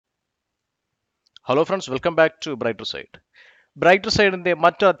Hello friends, welcome back to brighter side. Brighter സൈഡിൻ്റെ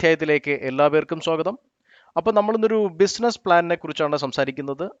മറ്റൊരു അധ്യായത്തിലേക്ക് എല്ലാവർക്കും സ്വാഗതം. അപ്പോൾ നമ്മളിന്നൊരു ബിസിനസ് പ്ലാനിനെ കുറിച്ചാണ്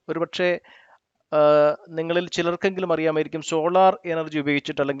സംസാരിക്കുന്നത്. ഒരുപക്ഷെ നിങ്ങളിൽ ചിലർക്കെങ്കിലും അറിയാമായിരിക്കും, സോളാർ എനർജി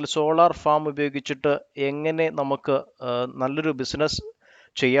ഉപയോഗിച്ചിട്ട് അല്ലെങ്കിൽ സോളാർ ഫാം ഉപയോഗിച്ചിട്ട് എങ്ങനെ നമുക്ക് നല്ലൊരു ബിസിനസ്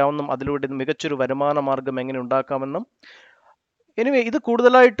ചെയ്യാമെന്നും അതിലൂടെ മികച്ചൊരു വരുമാന മാർഗം എങ്ങനെ ഉണ്ടാക്കാമെന്നും. എനിവേ, ഇത്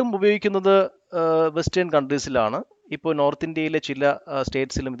കൂടുതലായിട്ടും ഉപയോഗിക്കുന്നത് വെസ്റ്റേൺ കൺട്രീസിലാണ്. ഇപ്പോൾ നോർത്ത് ഇന്ത്യയിലെ ചില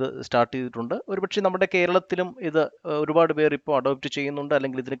സ്റ്റേറ്റ്സിലും ഇത് സ്റ്റാർട്ട് ചെയ്തിട്ടുണ്ട്. ഒരുപക്ഷെ നമ്മുടെ കേരളത്തിലും ഇത് ഒരുപാട് പേർ ഇപ്പോൾ അഡോപ്റ്റ് ചെയ്യുന്നുണ്ട്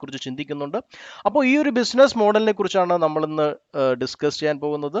അല്ലെങ്കിൽ ഇതിനെക്കുറിച്ച് ചിന്തിക്കുന്നുണ്ട്. അപ്പോൾ ഈ ഒരു ബിസിനസ് മോഡലിനെ കുറിച്ചാണ് നമ്മളിന്ന് ഡിസ്കസ് ചെയ്യാൻ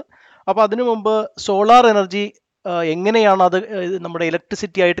പോകുന്നത്. അപ്പോൾ അതിനു മുമ്പ് സോളാർ എനർജി എങ്ങനെയാണ് അത് നമ്മുടെ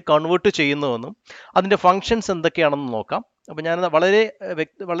ഇലക്ട്രിസിറ്റി ആയിട്ട് കൺവേർട്ട് ചെയ്യുന്നതെന്നും അതിൻ്റെ ഫങ്ഷൻസ് എന്തൊക്കെയാണെന്ന് നോക്കാം. അപ്പോൾ ഞാൻ വളരെ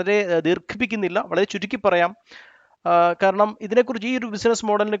ദീർഘിപ്പിക്കുന്നില്ല, വളരെ ചുരുക്കി പറയാം. കാരണം ഇതിനെക്കുറിച്ച്, ഈ ഒരു ബിസിനസ്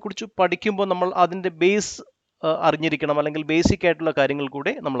മോഡലിനെ കുറിച്ച് പഠിക്കുമ്പോൾ നമ്മൾ അതിൻ്റെ ബേസ് അറിഞ്ഞിരിക്കണം, അല്ലെങ്കിൽ ബേസിക് ആയിട്ടുള്ള കാര്യങ്ങൾ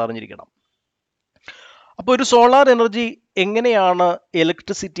കൂടെ നമ്മൾ അറിഞ്ഞിരിക്കണം. അപ്പോൾ ഒരു സോളാർ എനർജി എങ്ങനെയാണ്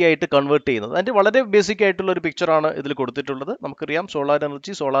ഇലക്ട്രിസിറ്റി ആയിട്ട് കൺവേർട്ട് ചെയ്യുന്നത്, അതിൻ്റെ വളരെ ബേസിക് ആയിട്ടുള്ള ഒരു പിക്ചറാണ് ഇതിൽ കൊടുത്തിട്ടുള്ളത്. നമുക്കറിയാം, സോളാർ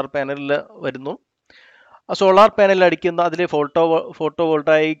എനർജി സോളാർ പാനലിൽ വരുന്നു. ആ സോളാർ പാനലിൽ അടിക്കുന്ന അതിലെ ഫോട്ടോ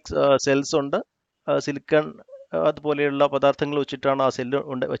വോൾട്ടായിക് സെൽസ് ഉണ്ട്. സിലിക്കൺ അതുപോലെയുള്ള പദാർത്ഥങ്ങൾ വെച്ചിട്ടാണ് ആ സെല്ല്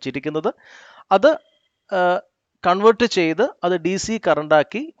വെച്ചിരിക്കുന്നത്. അത് കൺവേർട്ട് ചെയ്ത് അത് ഡി സി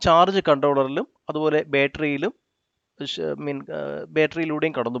കറണ്ടാക്കി ചാർജ് കൺട്രോളറിലും അതുപോലെ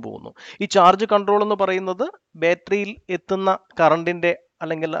ബാറ്ററിയിലൂടെയും കടന്നു പോകുന്നു. ഈ ചാർജ് കൺട്രോൾ എന്ന് പറയുന്നത് ബാറ്ററിയിൽ എത്തുന്ന കറണ്ടിൻ്റെ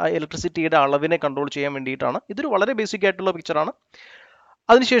അല്ലെങ്കിൽ ഇലക്ട്രിസിറ്റിയുടെ അളവിനെ കൺട്രോൾ ചെയ്യാൻ വേണ്ടിയിട്ടാണ്. ഇതൊരു വളരെ ബേസിക് ആയിട്ടുള്ള പിക്ചറാണ്.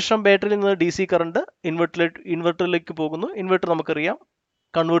 അതിനുശേഷം ബാറ്ററിയിൽ നിന്ന് ഡി സി കറണ്ട് ഇൻവെർട്ടറിലേക്ക് പോകുന്നു. ഇൻവെർട്ടർ നമുക്കറിയാം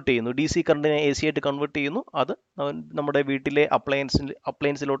കൺവേർട്ട് ചെയ്യുന്നു, ഡി സി കറണ്ടിനെ എ സി ആയിട്ട് കൺവേർട്ട് ചെയ്യുന്നു. അത് നമ്മുടെ വീട്ടിലെ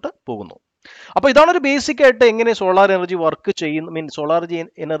അപ്ലയൻസിലോട്ട് പോകുന്നു. അപ്പോൾ ഇതാണ് ഒരു ബേസിക് ആയിട്ട് എങ്ങനെ സോളാർ എനർജി വർക്ക് ചെയ്യുന്നു, സോളാർ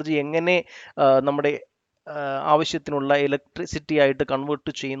എനർജി എങ്ങനെ നമ്മുടെ ആവശ്യത്തിനുള്ള ഇലക്ട്രിസിറ്റി ആയിട്ട്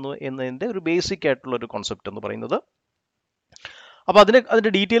കൺവേർട്ട് ചെയ്യുന്നു എന്നതിൻ്റെ ഒരു ബേസിക് ആയിട്ടുള്ള ഒരു കോൺസെപ്റ്റ് എന്ന് പറയുന്നത്. അപ്പോൾ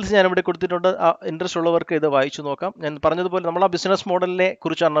അതിൻ്റെ ഡീറ്റെയിൽസ് ഞാൻ ഇവിടെ കൊടുത്തിട്ടുണ്ട്. ഇൻട്രസ്റ്റ് ഉള്ളവർക്ക് ഇത് വായിച്ചു നോക്കാം. ഞാൻ പറഞ്ഞതുപോലെ നമ്മൾ ആ ബിസിനസ് മോഡലിനെ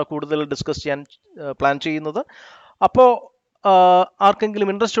കുറിച്ചാണ് കൂടുതൽ ഡിസ്കസ് ചെയ്യാൻ പ്ലാൻ ചെയ്യുന്നത്. അപ്പോൾ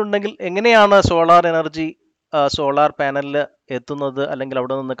ആർക്കെങ്കിലും ഇൻട്രസ്റ്റ് ഉണ്ടെങ്കിൽ, എങ്ങനെയാണ് സോളാർ എനർജി സോളാർ പാനലിൽ എത്തുന്നത് അല്ലെങ്കിൽ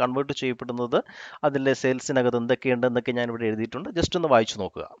അവിടെ നിന്ന് കൺവേർട്ട് ചെയ്യപ്പെടുന്നത്, അതിൻ്റെ സെൽസിനകത്ത് എന്തൊക്കെയുണ്ട് എന്നൊക്കെ ഞാൻ ഇവിടെ എഴുതിയിട്ടുണ്ട്. ജസ്റ്റ് ഒന്ന് വായിച്ചു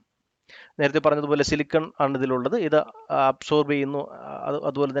നോക്കുക. നേരത്തെ പറഞ്ഞതുപോലെ സിലിക്കൺ ആണ് ഇതിലുള്ളത്. ഇത് അബ്സോർബ് ചെയ്യുന്നു.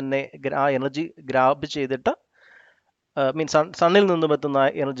 അതുപോലെ തന്നെ ആ എനർജി ഗ്രാബ് ചെയ്തിട്ട് സണ്ണിൽ നിന്നും എത്തുന്ന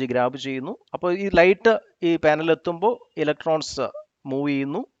എനർജി ഗ്രാബ് ചെയ്യുന്നു. അപ്പോൾ ഈ ലൈറ്റ് ഈ പാനലിൽ എത്തുമ്പോൾ ഇലക്ട്രോൺസ് മൂവ്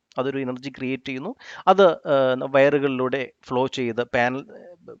ചെയ്യുന്നു, അതൊരു എനർജി ക്രിയേറ്റ് ചെയ്യുന്നു. അത് വയറുകളിലൂടെ ഫ്ലോ ചെയ്ത്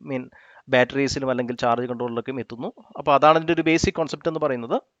ബാറ്ററീസിലും അല്ലെങ്കിൽ ചാർജ് കൺട്രോളിലൊക്കെ എത്തുന്നു. അപ്പോൾ അതാണ് ഇതിൻ്റെ ഒരു ബേസിക് കോൺസെപ്റ്റ് എന്ന്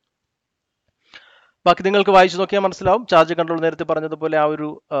പറയുന്നത്. ബാക്കി നിങ്ങൾക്ക് വായിച്ചു നോക്കിയാൽ മനസ്സിലാവും. ചാർജ് കൺട്രോൾ നേരത്തെ പറഞ്ഞതുപോലെ ആ ഒരു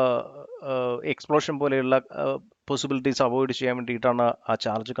എക്സ്പ്ലോഷൻ പോലെയുള്ള പോസിബിലിറ്റീസ് അവോയ്ഡ് ചെയ്യാൻ വേണ്ടിയിട്ടാണ് ആ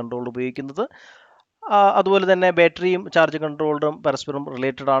ചാർജ് കൺട്രോൾ ഉപയോഗിക്കുന്നത്. അതുപോലെ തന്നെ ബാറ്ററിയും ചാർജ് കൺട്രോളറും പരസ്പരം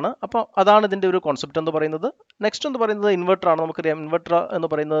റിലേറ്റഡ് ആണ്. അപ്പോൾ അതാണ് ഇതിൻ്റെ ഒരു കോൺസെപ്റ്റ് എന്ന് പറയുന്നത്. നെക്സ്റ്റ് എന്ന് പറയുന്നത് ഇൻവെർട്ടർ ആണ്. നമുക്കറിയാം, ഇൻവെർട്ടർ എന്ന്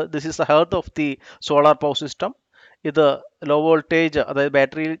പറയുന്നത് this is the heart of the solar power system. ഇത് ലോ വോൾട്ടേജ്, അതായത്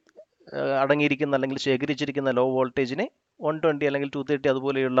ബാറ്ററിയിൽ അടങ്ങിയിരിക്കുന്ന അല്ലെങ്കിൽ ശേഖരിച്ചിരിക്കുന്ന ലോ വോൾട്ടേജിനെ 120 അല്ലെങ്കിൽ 230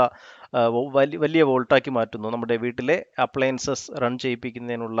 അതുപോലെയുള്ള വലിയ വോൾട്ടാക്കി മാറ്റുന്നു. നമ്മുടെ വീട്ടിലെ അപ്ലയൻസസ് റൺ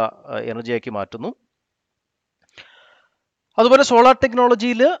ചെയ്യിപ്പിക്കുന്നതിനുള്ള എനർജിയാക്കി മാറ്റുന്നു. അതുപോലെ സോളാർ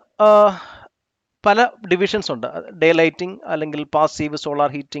ടെക്നോളജിയിൽ പല ഡിവിഷൻസ് ഉണ്ട്. ഡേ ലൈറ്റിംഗ് അല്ലെങ്കിൽ passive solar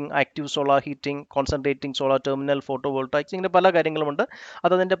heating, active solar heating, concentrating solar terminal, photo voltaics, ഇങ്ങനെ പല കാര്യങ്ങളുമുണ്ട്.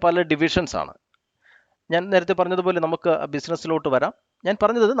 അതതിൻ്റെ പല ഡിവിഷൻസ് ആണ്. ഞാൻ നേരത്തെ പറഞ്ഞതുപോലെ നമുക്ക് ബിസിനസ്സിലോട്ട് വരാം. ഞാൻ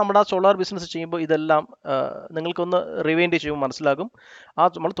പറഞ്ഞത്, നമ്മുടെ ആ സോളാർ ബിസിനസ് ചെയ്യുമ്പോൾ ഇതെല്ലാം നിങ്ങൾക്കൊന്ന് റിവൈൻഡ് ചെയ്യുമ്പോൾ മനസ്സിലാകും.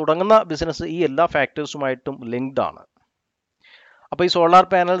 നമ്മൾ തുടങ്ങുന്ന ബിസിനസ് ഈ എല്ലാ ഫാക്ടേഴ്സുമായിട്ടും ലിങ്ക്ഡ് ആണ്. അപ്പോൾ ഈ സോളാർ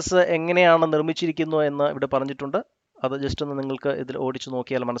പാനൽസ് എങ്ങനെയാണ് നിർമ്മിച്ചിരിക്കുന്നത് എന്ന് ഇവിടെ പറഞ്ഞിട്ടുണ്ട്. അത് ജസ്റ്റ് ഒന്ന് നിങ്ങൾക്ക് ഇതിൽ ഓടിച്ചു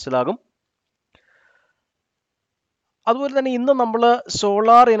നോക്കിയാൽ മനസ്സിലാകും. അതുപോലെ തന്നെ ഇന്ന് നമ്മൾ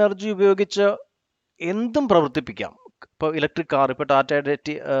സോളാർ എനർജി ഉപയോഗിച്ച് എന്തും പ്രവർത്തിപ്പിക്കാം. ഇപ്പോൾ ഇലക്ട്രിക് കാർ, ഇപ്പോൾ ടാറ്റയുടെ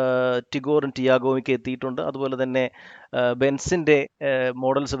ടിഗോറും ടിയാഗോയ്ക്ക് എത്തിയിട്ടുണ്ട്. അതുപോലെ തന്നെ ബെൻസിൻ്റെ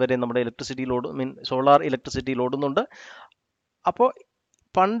മോഡൽസ് വരെ നമ്മുടെ സോളാർ ഇലക്ട്രിസിറ്റിയിൽ ഓടുന്നുണ്ട്. അപ്പോൾ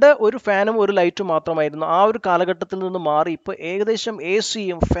പണ്ട് ഒരു ഫാനും ഒരു ലൈറ്റും മാത്രമായിരുന്നു. ആ ഒരു കാലഘട്ടത്തിൽ നിന്ന് മാറി ഇപ്പോൾ ഏകദേശം എ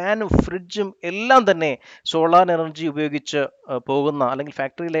സിയും ഫാനും ഫ്രിഡ്ജും എല്ലാം തന്നെ സോളാർ എനർജി ഉപയോഗിച്ച് പോകുന്ന, അല്ലെങ്കിൽ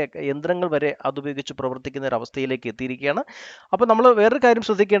ഫാക്ടറിയിലെ യന്ത്രങ്ങൾ വരെ അതുപയോഗിച്ച് പ്രവർത്തിക്കുന്ന ഒരു അവസ്ഥയിലേക്ക് എത്തിയിരിക്കുകയാണ്. അപ്പോൾ നമ്മൾ വേറൊരു കാര്യം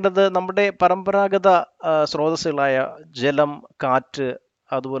ശ്രദ്ധിക്കേണ്ടത്, നമ്മുടെ പരമ്പരാഗത സ്രോതസ്സുകളായ ജലം, കാറ്റ്,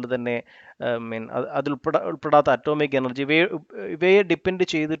 അതുപോലെ തന്നെ ഉൾപ്പെടാത്ത അറ്റോമിക് എനർജി, ഇവയെ ഡിപ്പെൻഡ്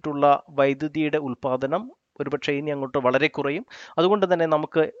ചെയ്തിട്ടുള്ള വൈദ്യുതിയുടെ ഉൽപ്പാദനം ഒരുപക്ഷെ ഇനി അങ്ങോട്ട് വളരെ കുറയും. അതുകൊണ്ട് തന്നെ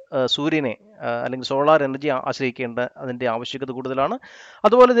നമുക്ക് സൂര്യനെ അല്ലെങ്കിൽ സോളാർ എനർജി ആശ്രയിക്കേണ്ട അതിൻ്റെ ആവശ്യകത കൂടുതലാണ്.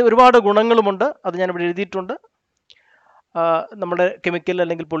 അതുപോലെ ഒരുപാട് ഗുണങ്ങളുമുണ്ട്, അത് ഞാനിവിടെ എഴുതിയിട്ടുണ്ട്. നമ്മുടെ കെമിക്കൽ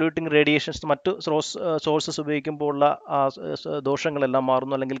അല്ലെങ്കിൽ പൊള്യൂട്ടിംഗ് റേഡിയേഷൻസ് മറ്റ് സോഴ്സസ് ഉപയോഗിക്കുമ്പോൾ ഉള്ള ദോഷങ്ങളെല്ലാം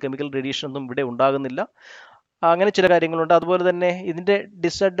മാറുന്നു, അല്ലെങ്കിൽ കെമിക്കൽ റേഡിയേഷൻ ഒന്നും ഇവിടെ ഉണ്ടാകുന്നില്ല. അങ്ങനെ ചില കാര്യങ്ങളുണ്ട്. അതുപോലെ തന്നെ ഇതിൻ്റെ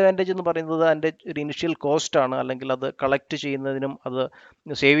ഡിസഡ്വാൻറ്റേജ് എന്ന് പറയുന്നത് അതിൻ്റെ ഒരു ഇനിഷ്യൽ കോസ്റ്റ് ആണ്, അല്ലെങ്കിൽ അത് കളക്ട് ചെയ്യുന്നതിനും അത്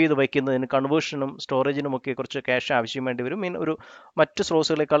സേവ് ചെയ്ത് വയ്ക്കുന്നതിനും കൺവേർഷനും സ്റ്റോറേജിനും ഒക്കെ കുറച്ച് ക്യാഷ് ആവശ്യം വേണ്ടി വരും. ഒരു മറ്റ്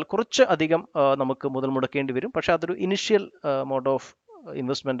സ്രോതസ്സുകളേക്കാൾ കുറച്ച് അധികം നമുക്ക് മുതൽ മുടക്കേണ്ടി വരും. പക്ഷേ അതൊരു ഇനിഷ്യൽ മോഡ് ഓഫ്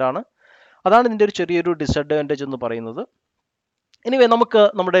ഇൻവെസ്റ്റ്മെൻ്റ് ആണ്. അതാണ് ഇതിൻ്റെ ഒരു ചെറിയൊരു ഡിസഡ്വാൻറ്റേജ് എന്ന് പറയുന്നത്. എനിവേ, നമുക്ക്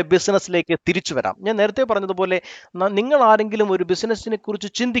നമ്മുടെ ബിസിനസ്സിലേക്ക് തിരിച്ചു വരാം. ഞാൻ നേരത്തെ പറഞ്ഞതുപോലെ നിങ്ങൾ ആരെങ്കിലും ഒരു ബിസിനസ്സിനെ കുറിച്ച്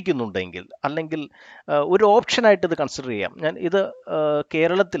ചിന്തിക്കുന്നുണ്ടെങ്കിൽ, അല്ലെങ്കിൽ ഒരു ഓപ്ഷനായിട്ട് ഇത് കൺസിഡർ ചെയ്യാം. ഞാൻ ഇത്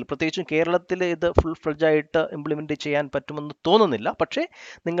കേരളത്തിൽ, പ്രത്യേകിച്ചും കേരളത്തിൽ ഇത് ഫുൾ ഫ്ലെഡ്ജായിട്ട് ഇംപ്ലിമെൻറ്റ് ചെയ്യാൻ പറ്റുമെന്ന് തോന്നുന്നില്ല. പക്ഷേ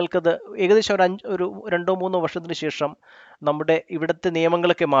നിങ്ങൾക്കത് ഏകദേശം ഒരു 2-3 വർഷത്തിന് ശേഷം നമ്മുടെ ഇവിടുത്തെ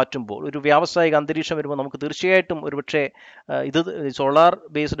നിയമങ്ങളൊക്കെ മാറ്റുമ്പോൾ, ഒരു വ്യാവസായിക അന്തരീക്ഷം വരുമ്പോൾ, നമുക്ക് തീർച്ചയായിട്ടും ഒരുപക്ഷെ ഇത് സോളാർ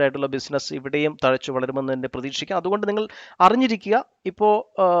ബേസ്ഡ് ആയിട്ടുള്ള ബിസിനസ് ഇവിടെയും തഴച്ചു വളരുമെന്ന് തന്നെ പ്രതീക്ഷിക്കാം. അതുകൊണ്ട് നിങ്ങൾ അറിഞ്ഞിരിക്കുക. ഇപ്പോൾ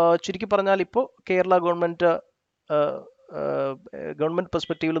ചുരുക്കി പറഞ്ഞാൽ, ഇപ്പോൾ കേരള ഗവൺമെൻറ്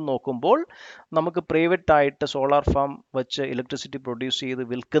പെർസ്പെക്റ്റീവിൽ നോക്കുമ്പോൾ നമുക്ക് പ്രൈവറ്റ് ആയിട്ട് സോളാർ ഫാം വെച്ച് ഇലക്ട്രിസിറ്റി പ്രൊഡ്യൂസ് ചെയ്ത്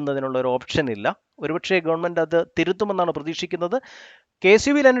വിൽക്കുന്നതിനുള്ള ഒരു ഓപ്ഷൻ ഇല്ല. ഒരുപക്ഷെ ഗവൺമെൻറ് അത് തിരുത്തുമെന്നാണ് പ്രതീക്ഷിക്കുന്നത്.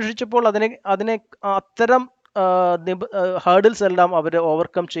 KCBയിൽ അന്വേഷിച്ചപ്പോൾ അതിനെ അത്തരം ഹേർഡിൽസ് എല്ലാം അവർ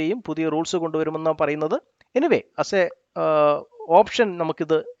ഓവർകം ചെയ്യും, പുതിയ റൂൾസ് കൊണ്ടുവരുമെന്നാണ് പറയുന്നത്. എനിവേ, ആസ് എ ഓപ്ഷൻ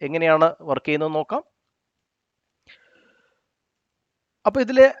നമുക്കിത് എങ്ങനെയാണ് വർക്ക് ചെയ്യുന്നത് നോക്കാം. അപ്പോൾ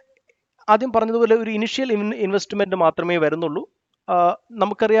ഇതിൽ ആദ്യം പറഞ്ഞതുപോലെ ഒരു ഇനിഷ്യൽ ഇൻവെസ്റ്റ്മെൻറ്റ് മാത്രമേ വരുന്നുള്ളൂ.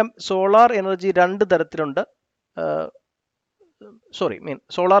 നമുക്കറിയാം സോളാർ എനർജി 2 തരത്തിലുണ്ട്.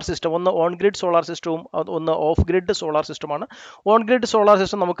 സോളാർ സിസ്റ്റം, ഒന്ന് ഓൺ ഗ്രിഡ് സോളാർ സിസ്റ്റവും ഒന്ന് ഓഫ് ഗ്രിഡ് സോളാർ സിസ്റ്റമാണ്. ഓൺ ഗ്രിഡ് സോളാർ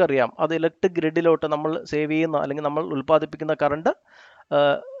സിസ്റ്റം നമുക്കറിയാം, അത് ഇലക്ട്രിക് ഗ്രിഡിലോട്ട് നമ്മൾ സേവ് ചെയ്യുന്ന, അല്ലെങ്കിൽ നമ്മൾ ഉൽപ്പാദിപ്പിക്കുന്ന കറണ്ട്,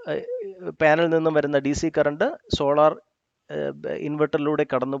 പാനലിൽ നിന്നും വരുന്ന DC കറണ്ട് സോളാർ ഇൻവെർട്ടറിലൂടെ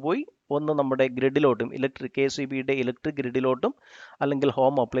കടന്നുപോയി ഒന്ന് നമ്മുടെ ഗ്രിഡിലോട്ടും, KCBയുടെ ഇലക്ട്രിക് ഗ്രിഡിലോട്ടും അല്ലെങ്കിൽ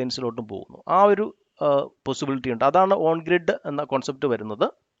ഹോം അപ്ലയൻസിലോട്ടും പോകുന്നു. ആ ഒരു പോസിബിലിറ്റി ഉണ്ട്. അതാണ് ഓൺ ഗ്രിഡ് എന്ന കോൺസെപ്റ്റ് വരുന്നത്.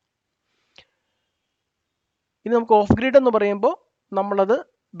 ഇനി നമുക്ക് ഓഫ് ഗ്രിഡ് എന്ന് പറയുമ്പോൾ നമ്മളത്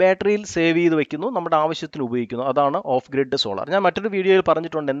ബാറ്ററിയിൽ സേവ് ചെയ്ത് വെക്കുന്നു, നമ്മുടെ ആവശ്യത്തിന് ഉപയോഗിക്കുന്നു. അതാണ് ഓഫ് ഗ്രിഡ് സോളാർ. ഞാൻ മറ്റൊരു വീഡിയോയിൽ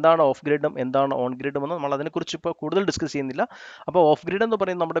പറഞ്ഞിട്ടുണ്ട് എന്താണ് ഓഫ് ഗ്രിഡും എന്താണ് ഓൺ ഗ്രിഡും എന്ന്. നമ്മൾ അതിനെക്കുറിച്ച് ഇപ്പോൾ കൂടുതൽ ഡിസ്കസ് ചെയ്യുന്നില്ല. അപ്പോൾ ഓഫ് ഗ്രിഡ് എന്ന്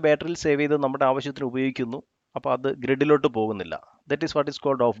പറയുന്നത് നമ്മുടെ ബാറ്ററിയിൽ സേവ് ചെയ്ത് നമ്മുടെ ആവശ്യത്തിന് ഉപയോഗിക്കുന്നു, അപ്പോൾ അത് ഗ്രിഡിലോട്ട് പോകുന്നില്ല. That is what is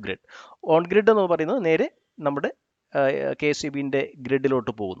called off grid. On grid എന്ന് പറയുന്നത് നേരെ നമ്മുടെ KCBൻ്റെ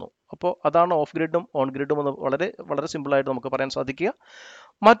ഗ്രിഡിലോട്ട് പോകുന്നു. അപ്പോൾ അതാണ് ഓഫ് ഗ്രിഡും ഓൺ ഗ്രിഡും എന്ന് വളരെ വളരെ സിമ്പിളായിട്ട് നമുക്ക് പറയാൻ സാധിക്കുക.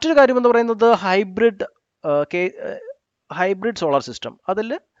 മറ്റൊരു കാര്യം എന്ന് പറയുന്നത് ഹൈബ്രിഡ് സോളാർ സിസ്റ്റം. അതിൽ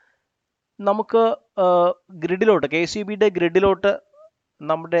നമുക്ക് ഗ്രിഡിലോട്ട്, KCBയുടെ ഗ്രിഡിലോട്ട്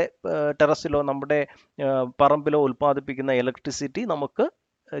നമ്മുടെ ടെറസിലോ നമ്മുടെ പറമ്പിലോ ഉൽപ്പാദിപ്പിക്കുന്ന ഇലക്ട്രിസിറ്റി നമുക്ക്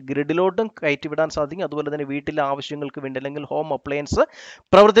ഗ്രിഡിലോട്ടും കയറ്റിവിടാൻ സാധിക്കും. അതുപോലെ തന്നെ വീട്ടിലെ ആവശ്യങ്ങൾക്ക് വേണ്ടി അല്ലെങ്കിൽ ഹോം അപ്ലയൻസ്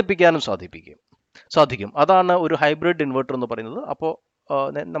പ്രവർത്തിപ്പിക്കാനും സാധിക്കും. അതാണ് ഒരു ഹൈബ്രിഡ് ഇൻവെർട്ടർ എന്ന് പറയുന്നത്. അപ്പോൾ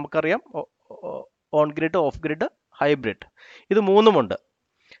നമുക്കറിയാം on grid, off grid, hybrid, ഇത് മൂന്നുമുണ്ട്.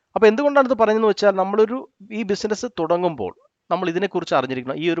 അപ്പോൾ എന്തുകൊണ്ടാണ് ഇത് പറയുന്നതെന്ന് വെച്ചാൽ, ഈ ബിസിനസ് തുടങ്ങുമ്പോൾ നമ്മൾ ഇതിനെക്കുറിച്ച്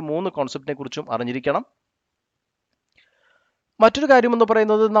അറിഞ്ഞിരിക്കണം. ഈ ഒരു 3 കോൺസെപ്റ്റിനെ കുറിച്ചും അറിഞ്ഞിരിക്കണം. മറ്റൊരു കാര്യം എന്ന്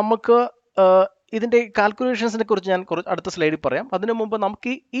പറയുന്നത്, നമുക്ക് ഇതിൻ്റെ കാൽക്കുലേഷൻസിനെ കുറിച്ച് ഞാൻ അടുത്ത സ്ലൈഡിൽ പറയാം. അതിനു മുമ്പ്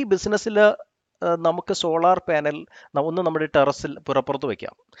നമുക്ക് ഈ ബിസിനസ്സിൽ നമുക്ക് സോളാർ പാനൽ ഒന്ന് നമ്മുടെ ടെറസിൽ പുറപ്പുറത്ത്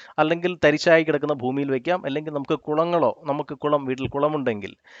വയ്ക്കാം, അല്ലെങ്കിൽ തരിശായി കിടക്കുന്ന ഭൂമിയിൽ വയ്ക്കാം, അല്ലെങ്കിൽ നമുക്ക് വീട്ടിൽ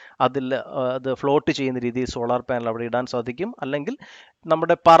കുളമുണ്ടെങ്കിൽ അത് ഫ്ലോട്ട് ചെയ്യുന്ന രീതിയിൽ സോളാർ പാനൽ അവിടെ ഇടാൻ സാധിക്കും. അല്ലെങ്കിൽ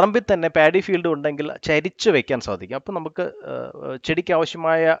നമ്മുടെ പറമ്പിൽ തന്നെ പാഡി ഫീൽഡ് ഉണ്ടെങ്കിൽ ചരിച്ച് വയ്ക്കാൻ സാധിക്കും. അപ്പോൾ നമുക്ക് ചെടിക്ക്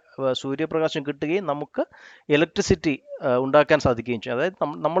ആവശ്യമായ സൂര്യപ്രകാശം കിട്ടുകയും നമുക്ക് ഇലക്ട്രിസിറ്റി ഉണ്ടാക്കാൻ സാധിക്കുകയും ചെയ്യും. അതായത്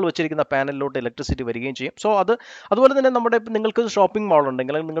നമ്മൾ വെച്ചിരിക്കുന്ന പാനലിലോട്ട് ഇലക്ട്രിസിറ്റി വരികയും ചെയ്യും. സോ അതുപോലെ തന്നെ നിങ്ങൾക്ക് ഷോപ്പിംഗ് മാൾ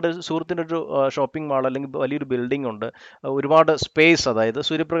ഉണ്ടെങ്കിൽ, അല്ലെങ്കിൽ നിങ്ങളുടെ സുഹൃത്തിൻ്റെ ഒരു ഷോപ്പിംഗ് മാൾ അല്ലെങ്കിൽ വലിയൊരു ബിൽഡിംഗ് ഉണ്ട്, ഒരുപാട് സ്പേസ്, അതായത്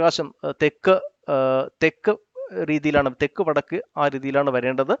സൂര്യപ്രകാശം തെക്ക് രീതിയിലാണ്, തെക്ക് വടക്ക് ആ രീതിയിലാണ്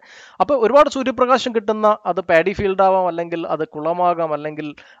വരേണ്ടത്. അപ്പോൾ ഒരുപാട് സൂര്യപ്രകാശം കിട്ടുന്ന, അത് പാഡി ഫീൽഡ് ആവാം, അല്ലെങ്കിൽ അത് കുളമാകാം, അല്ലെങ്കിൽ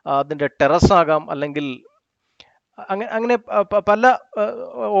അതിൻ്റെ ടെറസ് ആകാം, അല്ലെങ്കിൽ അങ്ങനെ പല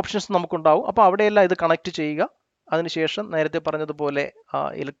ഓപ്ഷൻസ് നമുക്കുണ്ടാവും. അപ്പോൾ അവിടെയെല്ലാം ഇത് കണക്ട് ചെയ്യുക. അതിനുശേഷം നേരത്തെ പറഞ്ഞതുപോലെ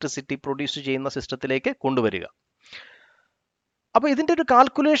ഇലക്ട്രിസിറ്റി പ്രൊഡ്യൂസ് ചെയ്യുന്ന സിസ്റ്റത്തിലേക്ക് കൊണ്ടുവരിക. അപ്പോൾ ഇതിൻ്റെ ഒരു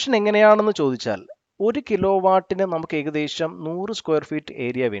കാൽക്കുലേഷൻ എങ്ങനെയാണെന്ന് ചോദിച്ചാൽ, 1 കിലോവാട്ടിന് നമുക്ക് ഏകദേശം 100 സ്ക്വയർ ഫീറ്റ്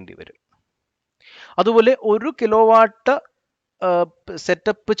ഏരിയ വേണ്ടി വരും. അതുപോലെ 1 കിലോവാട്ട്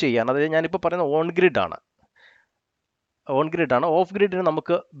സെറ്റപ്പ് ചെയ്യാൻ, അതായത് ഞാനിപ്പോൾ പറയുന്നത് ഓൺ ഗ്രിഡ് ആണ്. ഓഫ് ഗ്രിഡിന്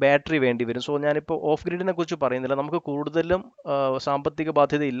നമുക്ക് ബാറ്ററി വേണ്ടി വരും. സോ ഞാനിപ്പോൾ ഓഫ് ഗ്രിഡിനെ കുറിച്ച് പറയുന്നില്ല. നമുക്ക് കൂടുതലും സാമ്പത്തിക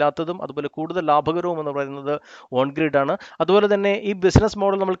ബാധ്യത ഇല്ലാത്തതും അതുപോലെ കൂടുതൽ ലാഭകരവും എന്ന് പറയുന്നത് ഓൺ ഗ്രിഡ് ആണ്. അതുപോലെ തന്നെ ഈ ബിസിനസ്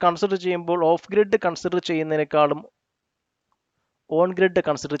മോഡൽ നമ്മൾ കൺസിഡർ ചെയ്യുമ്പോൾ off grid consider ചെയ്യുന്നതിനേക്കാളും on grid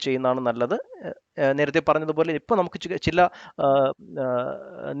consider ചെയ്യുന്നതാണ് നല്ലത്. നേരത്തെ പറഞ്ഞതുപോലെ ഇപ്പോൾ നമുക്ക് ചില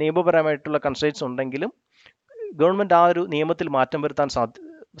നിയമപരമായിട്ടുള്ള കൺസ്ട്രെയിൻറ്റ്സ് ഉണ്ടെങ്കിലും ഗവൺമെൻറ് ആ ഒരു നിയമത്തിൽ മാറ്റം വരുത്താൻ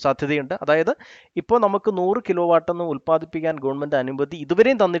സാധ്യതയുണ്ട്. അതായത് ഇപ്പോൾ നമുക്ക് 100 കിലോ വാട്ടൊന്നും ഉൽപ്പാദിപ്പിക്കാൻ ഗവൺമെൻറ് അനുമതി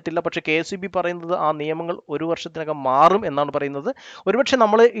ഇതുവരെയും തന്നിട്ടില്ല. പക്ഷേ KSEB പറയുന്നത് ആ നിയമങ്ങൾ 1 വർഷത്തിനകം മാറും എന്നാണ് പറയുന്നത്. ഒരുപക്ഷെ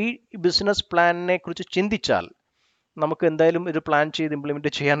നമ്മൾ ഈ ബിസിനസ് പ്ലാനിനെ കുറിച്ച് ചിന്തിച്ചാൽ നമുക്ക് എന്തായാലും ഇത് പ്ലാൻ ചെയ്ത്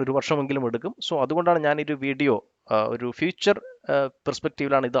ഇംപ്ലിമെൻറ്റ് ചെയ്യാൻ 1 വർഷമെങ്കിലും എടുക്കും. സോ അതുകൊണ്ടാണ് ഞാൻ ഈ ഒരു വീഡിയോ ഒരു ഫ്യൂച്ചർ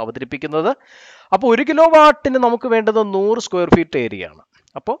പെർസ്പെക്റ്റീവിലാണ് ഇത് അവതരിപ്പിക്കുന്നത്. അപ്പോൾ 1 കിലോ വാട്ടിന് നമുക്ക് വേണ്ടത് 100 സ്ക്വയർ ഫീറ്റ് ഏരിയയാണ്.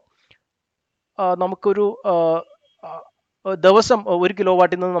 അപ്പോൾ നമുക്കൊരു ദിവസം 1 കിലോ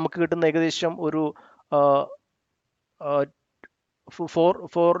വാട്ടിൽ നിന്ന് നമുക്ക് കിട്ടുന്ന ഏകദേശം ഒരു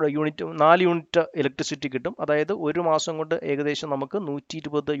 4 യൂണിറ്റ് ഇലക്ട്രിസിറ്റി കിട്ടും. അതായത് ഒരു മാസം കൊണ്ട് ഏകദേശം നമുക്ക്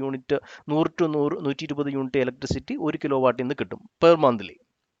 120 unit 100 to 120 unit electricity 1 kilo വാട്ടിൽ നിന്ന് കിട്ടും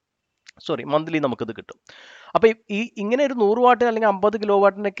മന്ത്ലി നമുക്കത് കിട്ടും. അപ്പോൾ ഇങ്ങനെ ഒരു 100 വാട്ടിന് അല്ലെങ്കിൽ 50 കിലോ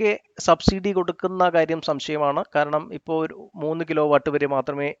വാട്ടിനൊക്കെ സബ്സിഡി കൊടുക്കുന്ന കാര്യം സംശയമാണ്. കാരണം ഇപ്പോൾ ഒരു 3 കിലോ വാട്ട് വരെ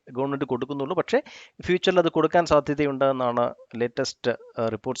മാത്രമേ ഗവൺമെൻറ് കൊടുക്കുന്നുള്ളൂ. പക്ഷേ ഫ്യൂച്ചറിൽ അത് കൊടുക്കാൻ സാധ്യതയുണ്ടെന്നാണ് ലേറ്റസ്റ്റ്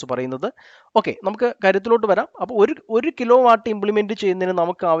റിപ്പോർട്ട്സ് പറയുന്നത്. ഓക്കെ, നമുക്ക് കാര്യത്തിലോട്ട് വരാം. അപ്പോൾ ഒരു കിലോ വാട്ട് ഇംപ്ലിമെൻറ്റ് ചെയ്യുന്നതിന്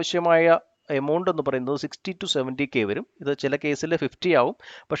നമുക്ക് ആവശ്യമായ എമൗണ്ട് എന്ന് പറയുന്നത് 60 to 70K വരും. ഇത് ചില കേസിൽ 50 ആവും.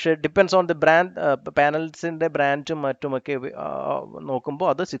 പക്ഷേ ഡിപ്പെൻസ് ഓൺ ദി ബ്രാൻഡ്, പാനൽസിൻ്റെ ബ്രാൻഡും മറ്റുമൊക്കെ നോക്കുമ്പോൾ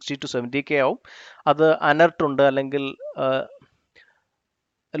അത് 60 to 70K ആവും. അത് അനർട്ട് ഉണ്ട്, അല്ലെങ്കിൽ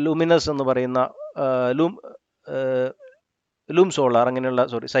ലൂമിനസ് എന്ന് പറയുന്ന ലൂം സോളാർ, അങ്ങനെയുള്ള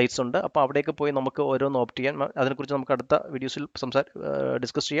സൈറ്റ്സ് ഉണ്ട്. അപ്പോൾ അവിടെയൊക്കെ പോയി നമുക്ക് ഓരോന്ന് ഓപ്റ്റ് ചെയ്യാൻ. അതിനെക്കുറിച്ച് നമുക്ക് അടുത്ത വീഡിയോസിൽ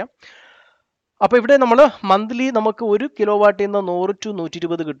ഡിസ്കസ് ചെയ്യാം. അപ്പോൾ ഇവിടെ നമ്മൾ മന്ത്ലി നമുക്ക് 1 കിലോ വാട്ടിൽ നിന്ന് 100 to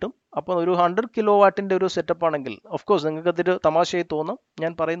 120 കിട്ടും. അപ്പോൾ ഒരു 100 കിലോ വാട്ടിൻ്റെ ഒരു സെറ്റപ്പ് ആണെങ്കിൽ ഓഫ് കോഴ്സ് നിങ്ങൾക്ക് അതൊരു തമാശയായി തോന്നും.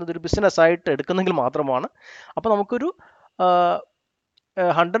 ഞാൻ പറയുന്നത് ഒരു ബിസിനസ് ആയിട്ട് എടുക്കുന്നെങ്കിൽ മാത്രമാണ്. അപ്പോൾ നമുക്കൊരു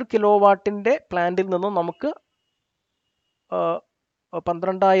 100 കിലോ വാട്ടിൻ്റെ പ്ലാന്റിൽ നിന്നും നമുക്ക്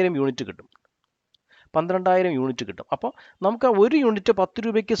 12,000 യൂണിറ്റ് കിട്ടും. 12,000 യൂണിറ്റ് കിട്ടും. അപ്പോൾ നമുക്ക് ഒരു യൂണിറ്റ് 10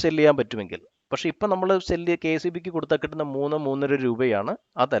 രൂപയ്ക്ക് സെല് ചെയ്യാൻ പറ്റുമെങ്കിൽ, പക്ഷേ ഇപ്പം നമ്മൾ KSEBക്ക് കൊടുത്താൽ കിട്ടുന്ന 3-3.5 രൂപയാണ്.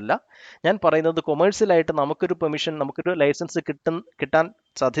 അതല്ല ഞാൻ പറയുന്നത്, കൊമേഴ്സ്യലായിട്ട് നമുക്കൊരു പെർമിഷൻ, നമുക്കൊരു ലൈസൻസ് കിട്ടാൻ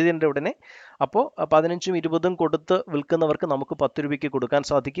സാധ്യതയുണ്ട് ഉടനെ. അപ്പോൾ 15ഉം 20ഉം കൊടുത്ത് വിൽക്കുന്നവർക്ക് നമുക്ക് 10 രൂപയ്ക്ക് കൊടുക്കാൻ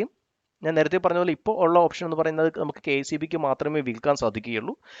സാധിക്കും. ഞാൻ നേരത്തെ പറഞ്ഞ പോലെ ഇപ്പോൾ ഉള്ള ഓപ്ഷൻ എന്ന് പറയുന്നത് നമുക്ക് KSEBക്ക് മാത്രമേ വിൽക്കാൻ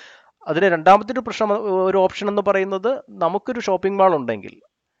സാധിക്കുകയുള്ളൂ. അതിലെ രണ്ടാമത്തെ ഒരു ഓപ്ഷൻ എന്ന് പറയുന്നത്, നമുക്കൊരു ഷോപ്പിംഗ് മാൾ ഉണ്ടെങ്കിൽ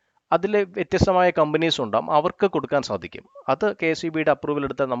അതിൽ വ്യത്യസ്തമായ കമ്പനീസ് ഉണ്ടാകും, അവർക്ക് കൊടുക്കാൻ സാധിക്കും. അത് KSEBയുടെ അപ്രൂവൽ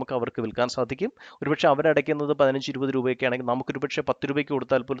എടുത്താൽ നമുക്ക് അവർക്ക് വിൽക്കാൻ സാധിക്കും. ഒരുപക്ഷെ അവരടയ്ക്കുന്നത് 15-20 രൂപയൊക്കെ ആണെങ്കിൽ നമുക്കൊരുപക്ഷെ 10 രൂപയ്ക്ക്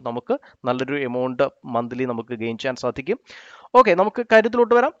കൊടുത്താൽ പോലും നമുക്ക് നല്ലൊരു എമൗണ്ട് മന്ത്ലി നമുക്ക് ഗെയിൻ ചെയ്യാൻ സാധിക്കും. ഓക്കെ, നമുക്ക്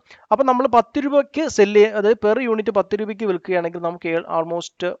കാര്യത്തിലോട്ട് വരാം. അപ്പം നമ്മൾ 10 രൂപയ്ക്ക് അതായത് പെർ യൂണിറ്റ് 10 രൂപയ്ക്ക് വിൽക്കുകയാണെങ്കിൽ നമുക്ക്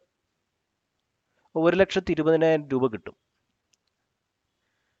ആൾമോസ്റ്റ് 1,20,000 രൂപ കിട്ടും.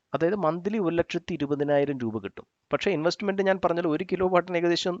 അതായത് മന്ത്ലി 1,20,000 രൂപ കിട്ടും. പക്ഷേ ഇൻവെസ്റ്റ്മെൻറ്റ് ഞാൻ പറഞ്ഞാൽ 1 കിലോ വാട്ടിന്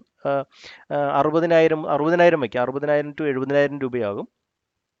ഏകദേശം 60,000 വയ്ക്കുക, 60,000 to 70,000 രൂപയാകും.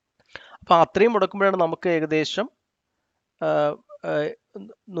 അപ്പോൾ അത്രയും മുടക്കുമ്പോഴാണ് നമുക്ക് ഏകദേശം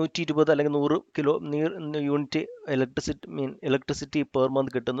 120 അല്ലെങ്കിൽ 100 kilo unit electricity per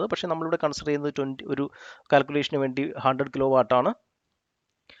month കിട്ടുന്നത്. പക്ഷേ നമ്മളിവിടെ കൺസിഡർ ചെയ്യുന്നത് ഒരു കാൽക്കുലേഷന് വേണ്ടി 100 കിലോ വാട്ടാണ്.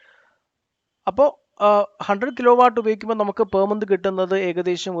 അപ്പോൾ 100 കിലോ വാട്ട് ഉപയോഗിക്കുമ്പോൾ നമുക്ക് പെർ മന്ത് കിട്ടുന്നത്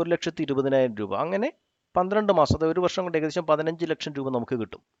ഏകദേശം 1,20,000 രൂപ. അങ്ങനെ 12 മാസം, അതായത് 1 വർഷം കൊണ്ട് ഏകദേശം 15 ലക്ഷം രൂപ നമുക്ക്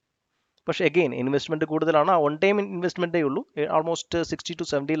കിട്ടും. പക്ഷേ അഗെയിൻ ഇൻവെസ്റ്റ്മെൻറ്റ് കൂടുതലാണ്. വൺ ടൈം ഇൻവെസ്റ്റ്മെൻറ്റേ ഉള്ളൂ. ആൾമോസ്റ്റ് 60 to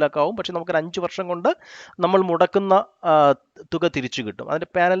 70 lakh ആവും. പക്ഷേ നമുക്കൊരു 5 വർഷം കൊണ്ട് നമ്മൾ മുടക്കുന്ന തുക തിരിച്ചു കിട്ടും. അതിൻ്റെ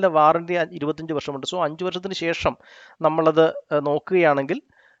പാനലിൻ്റെ വാറണ്ടി 25 വർഷമുണ്ട്. സോ 5 വർഷത്തിന് ശേഷം നമ്മളത് നോക്കുകയാണെങ്കിൽ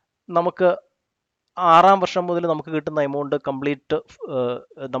നമുക്ക് 6-ാം വർഷം മുതൽ നമുക്ക് കിട്ടുന്ന എമൗണ്ട് കംപ്ലീറ്റ്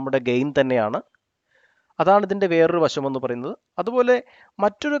നമ്മുടെ ഗെയിൻ തന്നെയാണ്. അതാണ് ഇതിൻ്റെ വേറൊരു വശമെന്ന് പറയുന്നത്. അതുപോലെ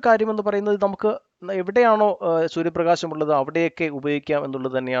മറ്റൊരു കാര്യമെന്ന് പറയുന്നത്, നമുക്ക് എവിടെയാണോ സൂര്യപ്രകാശമുള്ളത് അവിടെയൊക്കെ ഉപയോഗിക്കാം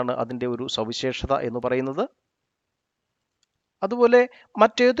എന്നുള്ളത് തന്നെയാണ് അതിൻ്റെ ഒരു സവിശേഷത എന്ന് പറയുന്നത്. അതുപോലെ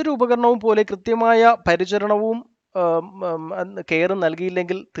മറ്റേതൊരു ഉപകരണവും പോലെ കൃത്യമായ പരിചരണവും കെയറും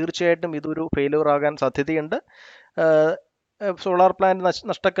നൽകിയില്ലെങ്കിൽ തീർച്ചയായിട്ടും ഇതൊരു ഫെയിലിയർ ആകാൻ സാധ്യതയുണ്ട്. സോളാർ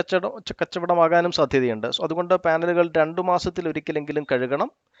പ്ലാന്റ് കച്ചവടമാകാനും സാധ്യതയുണ്ട്. സോ അതുകൊണ്ട് പാനലുകൾ 2 മാസത്തിൽ ഒരിക്കലെങ്കിലും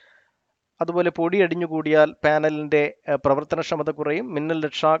കഴുകണം. അതുപോലെ പൊടി അടിഞ്ഞുകൂടിയാൽ പാനലിൻ്റെ പ്രവർത്തനക്ഷമത കുറയും. മിന്നൽ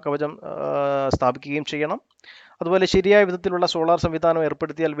രക്ഷാ കവചം സ്ഥാപിക്കുകയും ചെയ്യണം. അതുപോലെ ശരിയായ വിധത്തിലുള്ള സോളാർ സംവിധാനം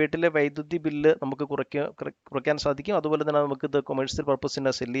ഏർപ്പെടുത്തിയാൽ വീട്ടിലെ വൈദ്യുതി ബില്ല് നമുക്ക് കുറയ്ക്കാൻ സാധിക്കും. അതുപോലെ തന്നെ നമുക്കിത് കൊമേഴ്സ്യൽ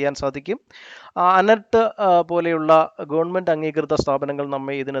പർപ്പസിന് സെല് ചെയ്യാൻ സാധിക്കും. അനർട്ട് പോലെയുള്ള ഗവൺമെൻറ് അംഗീകൃത സ്ഥാപനങ്ങൾ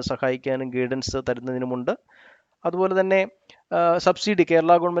നമ്മെ ഇതിന് സഹായിക്കാനും ഗൈഡൻസ് തരുന്നതിനുമുണ്ട്. അതുപോലെ തന്നെ സബ്സിഡി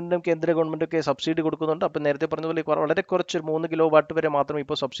കേരള ഗവൺമെൻറ്റും കേന്ദ്ര ഗവൺമെൻറ്റും ഒക്കെ സബ്സിഡി കൊടുക്കുന്നുണ്ട്. അപ്പോൾ നേരത്തെ പറഞ്ഞ പോലെ വളരെ കുറച്ച് 3 കിലോ വാട്ട് വരെ മാത്രമേ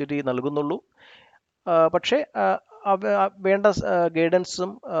ഇപ്പോൾ സബ്സിഡി നൽകുന്നുള്ളൂ. പക്ഷേ വേണ്ട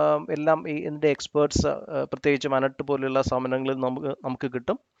ഗൈഡൻസും എല്ലാം ഇതിൻ്റെ എക്സ്പേർട്സ് പ്രത്യേകിച്ചും അനട്ട് പോലെയുള്ള സ്ഥാപനങ്ങളിൽ നമുക്ക്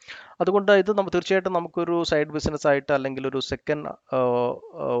കിട്ടും. അതുകൊണ്ട് ഇത് തീർച്ചയായിട്ടും നമുക്കൊരു സൈഡ് ബിസിനസ് ആയിട്ട് അല്ലെങ്കിൽ ഒരു സെക്കൻഡ്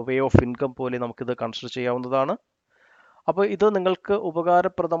വേ ഓഫ് ഇൻകം പോലെ നമുക്കിത് കൺസിഡർ ചെയ്യാവുന്നതാണ്. അപ്പോൾ ഇത് നിങ്ങൾക്ക്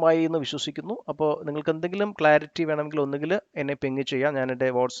ഉപകാരപ്രദമായി എന്ന് വിശ്വസിക്കുന്നു. അപ്പോൾ നിങ്ങൾക്ക് എന്തെങ്കിലും ക്ലാരിറ്റി വേണമെങ്കിൽ ഒന്നുകിൽ എന്നെ പിങ് ചെയ്യാം. ഞാൻ എൻ്റെ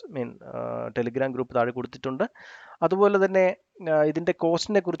ടെലിഗ്രാം ഗ്രൂപ്പ് താഴെ കൊടുത്തിട്ടുണ്ട്. അതുപോലെ തന്നെ ഇതിൻ്റെ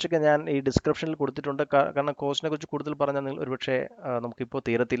കോസ്റ്റിനെ കുറിച്ചൊക്കെ ഞാൻ ഈ ഡിസ്ക്രിപ്ഷനിൽ കൊടുത്തിട്ടുണ്ട്. കാരണം കോസ്റ്റിനെ കുറിച്ച് കൂടുതൽ പറഞ്ഞാൽ നിങ്ങൾ ഒരുപക്ഷെ നമുക്കിപ്പോൾ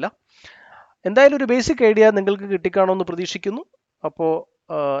തീരത്തില്ല. എന്തായാലും ഒരു ബേസിക് ഐഡിയ നിങ്ങൾക്ക് കിട്ടിക്കാണുമെന്ന് പ്രതീക്ഷിക്കുന്നു. അപ്പോൾ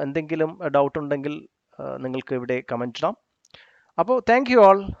എന്തെങ്കിലും ഡൗട്ട് ഉണ്ടെങ്കിൽ നിങ്ങൾക്ക് ഇവിടെ കമൻറ്റ് ഇടാം. അപ്പോൾ thank you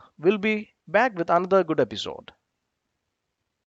all. Will be back with another good episode.